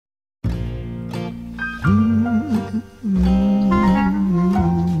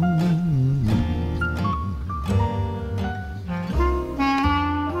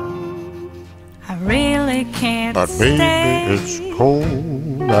I really can't But stay. baby, it's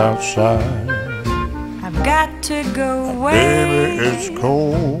cold outside. I've got to go away. Baby, it's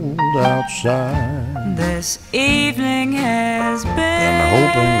cold outside. This evening has been I'm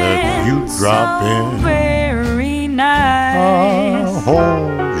hoping that you drop so in. very I'll nice.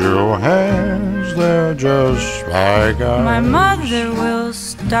 hold your hands, they're just like ice. My mother will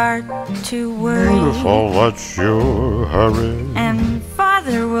start to worry. Beautiful, what's your hurry? And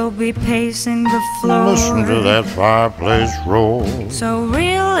father will be pacing the floor. Listen to that fireplace roar. So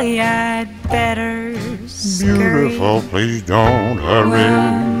really I'd better scurry. Beautiful, please don't hurry.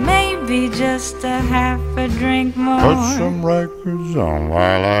 Well, maybe just a half a drink more. Put some records on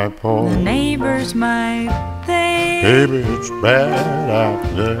while I pour. The neighbors might think, Baby, it's bad out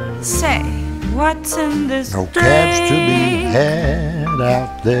there. say, what's in this No drink? cabs to be had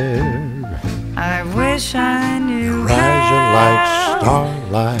out there. I wish I knew Rising like how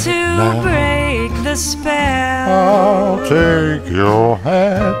starlight to now. break the spell. I'll take your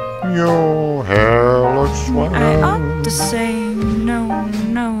hat, your hair looks swell. I ought to say no, no,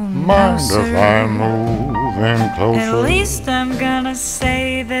 no, Mind sir. if I move in closer? At least I'm gonna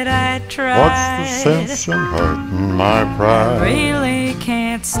say that I tried. What's the sense in hurting my I pride? really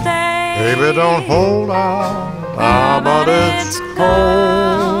can't stay. Baby, don't hold out. Ah, but it's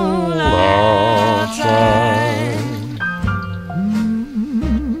cold outside.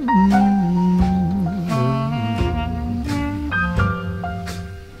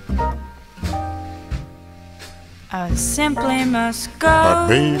 I simply must go. But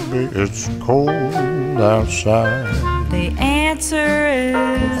baby, it's cold outside. The answer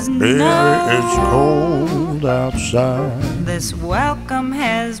is Baby, no. it's cold outside. This welcome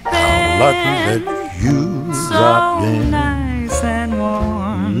has How been lucky that you so dropped in. nice and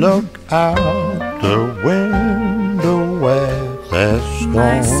warm. Look out the window at that storm.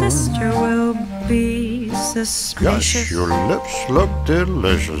 My sister will be suspicious. Gosh, your lips look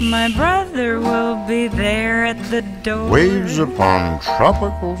delicious. My brother will be there at the door. Waves upon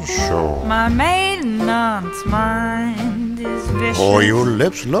tropical shore. My maiden aunt's mind is vicious. Oh, your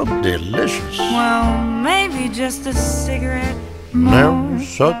lips look delicious. Well, maybe just a cigarette more. Never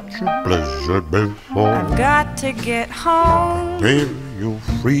such a blizzard before. I've got to get home. Baby, you'll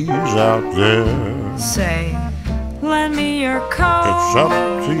freeze out there. Say, lend me your coat. It's up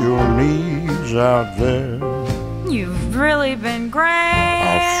to your knees out there. You've really been great.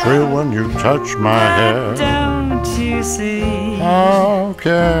 I'll thrill when you touch my hair. Don't you see? How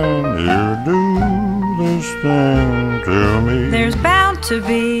can you do this thing to me? There's bound to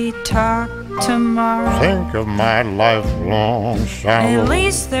be talk tomorrow. Think of my lifelong sorrow. At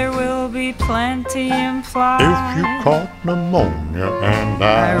least there will be plenty implied. If you caught pneumonia and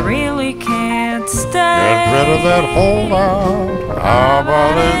I I really can't stay. get rid of that holdout, how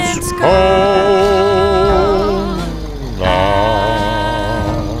about it's cold outside?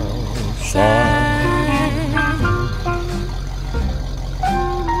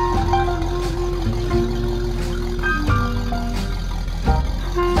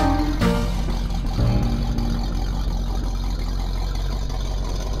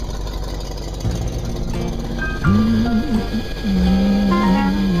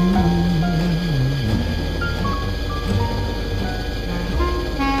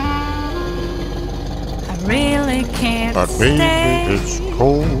 I really can't But stay. baby, it's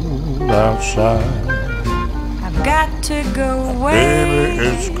cold outside. I've got to go away. Baby,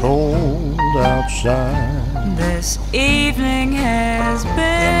 it's cold outside. This evening has been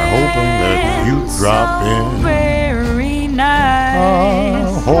I'm hoping that you drop so in. very nice.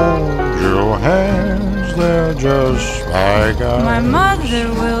 I'll hold your hands, they're just like ice. My mother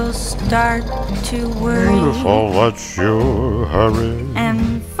will start to worry. Beautiful, what's your hurry?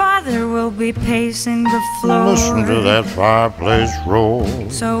 And father will be pacing the floor. Listen to that fireplace roar.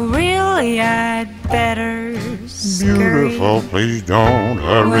 So really I'd better scurry. Beautiful, please don't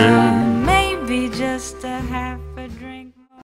hurry. Well, maybe just a half